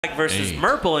versus 8,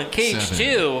 Murple in Cage 7,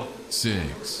 2.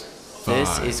 6, 5,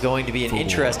 This is going to be an 4,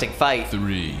 interesting fight.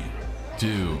 3,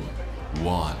 2,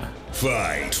 1.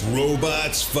 Fight,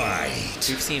 robots, fight.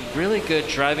 We've seen really good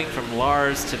driving from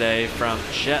Lars today from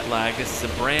Jetlag. This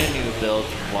is a brand new build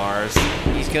from Lars.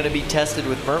 He's going to be tested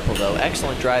with Murple, though.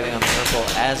 Excellent driving on the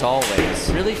Murple, as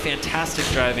always. Really fantastic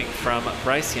driving from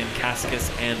Brycian, Cascus,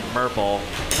 and Murple.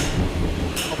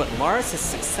 Oh, but Lars has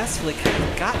successfully kind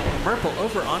of gotten Murple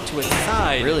over onto its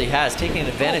side. Really has, taken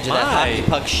advantage of that hockey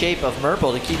puck shape of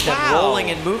Murple to keep them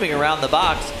rolling and moving around the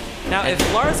box. Now,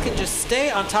 if Lars can just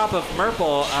stay on top of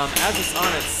Murple as it's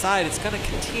on its side, it's going to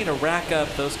continue to rack up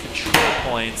those control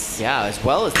points. Yeah, as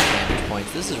well as the damage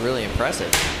points. This is really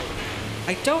impressive.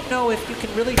 I don't know if you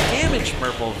can really damage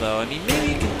Murple, though. I mean,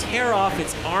 maybe you can tear off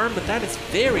its arm, but that is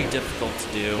very difficult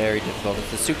to do. Very difficult.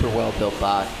 It's a super well-built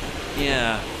bot.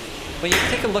 Yeah. When you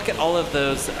take a look at all of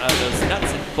those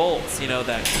nuts and bolts, you know,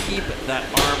 that keep that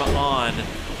arm on,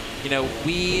 you know,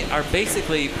 we are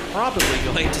basically probably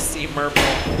going to see Murple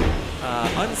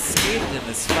unscathed in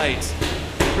this fight.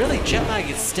 Really, Jetlag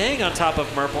is staying on top of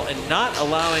Murple and not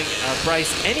allowing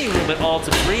Bryce any room at all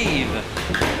to breathe.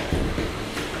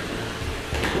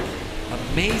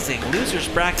 Amazing. Losers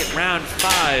bracket round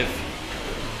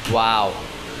 5. Wow.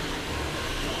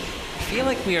 I feel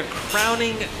like we are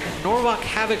crowning Norwalk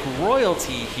Havoc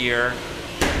royalty here.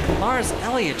 Lars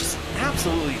Elliott, just an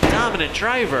absolutely dominant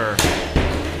driver.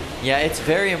 Yeah, it's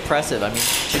very impressive. I mean,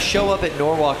 to show up at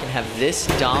Norwalk and have this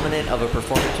dominant of a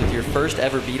performance with your first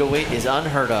ever beetle weight is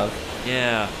unheard of.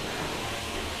 Yeah.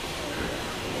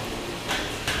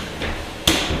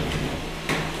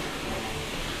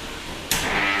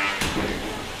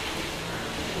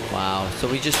 Wow. So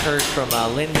we just heard from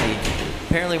Lindsay.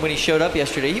 Apparently when he showed up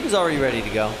yesterday, he was already ready to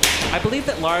go. I believe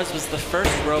that Lars was the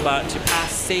first robot to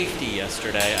pass safety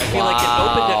yesterday. I feel like it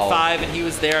opened at 5 and he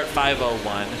was there at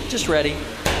 5:01. Just ready.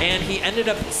 And he ended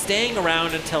up staying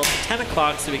around until 10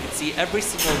 o'clock so we could see every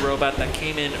single robot that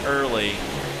came in early.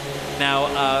 Now,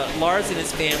 Lars and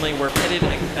his family were pitted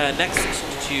next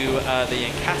to the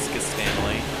Yankaskas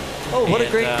family. Oh, what a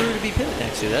great crew to be pitted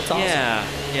next to. That's awesome. Yeah,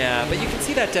 yeah, but you can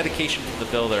see that dedication from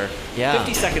the builder. Yeah.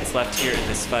 50 seconds left here in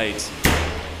this fight.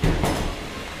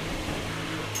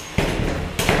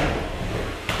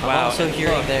 I'm also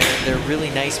hearing they're really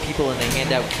nice people and they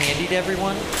hand out candy to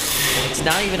everyone. And it's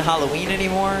not even Halloween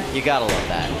anymore. You gotta love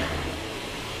that.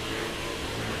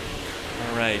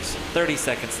 All right, 30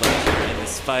 seconds left here in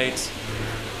this fight.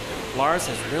 Lars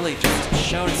has really just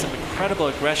shown some incredible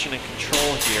aggression and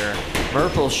control here.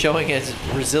 Murple showing his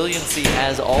resiliency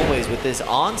as always with this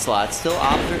onslaught, still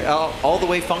all the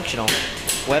way functional.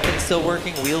 Weapons still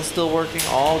working, wheels still working,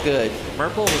 all good.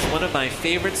 Murple was one of my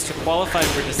favorites to qualify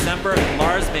for December, and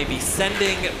Lars may be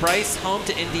sending Bryce home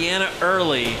to Indiana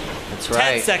early. That's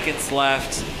right. 10 seconds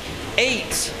left.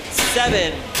 8,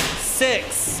 7,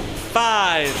 6,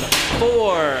 5,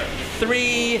 4,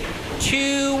 3,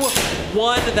 2,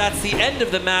 1. That's the end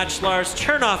of the match, Lars.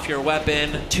 Turn off your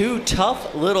weapon. 2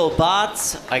 tough little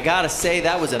bots. I gotta say,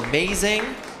 that was amazing.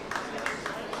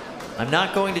 I'm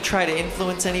not going to try to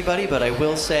influence anybody, but I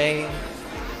will say...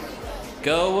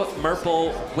 Go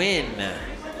Murple, win.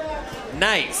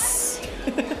 Nice.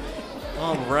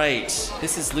 All right.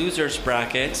 This is Losers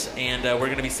Bracket, and we're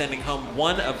going to be sending home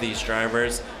one of these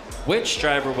drivers. Which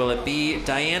driver will it be?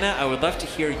 Diana, I would love to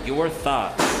hear your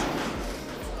thoughts.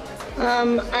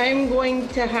 I'm going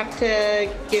to have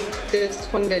to give this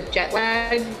one to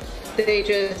Jetlag.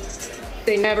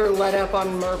 They never let up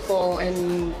on Murple,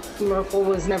 and Murple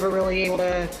was never really able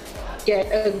to get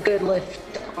a good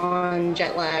lift on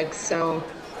Jetlag. So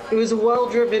it was a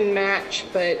well-driven match,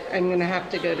 but I'm going to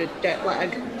have to go to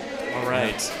Jetlag. All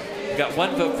right. We've got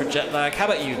 1 vote for Jetlag. How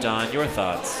about you, Don? Your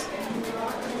thoughts?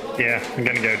 Yeah, I'm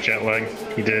going to go Jetlag.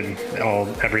 He did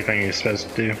everything he was supposed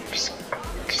to do. Just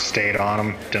stayed on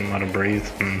him, didn't let him breathe,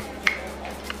 and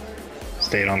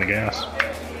stayed on the gas.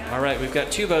 All right, we've got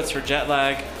 2 votes for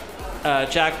Jetlag.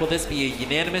 Jack, will this be a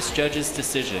unanimous judge's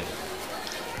decision?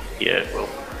 Yeah, it will.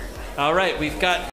 All right, we've got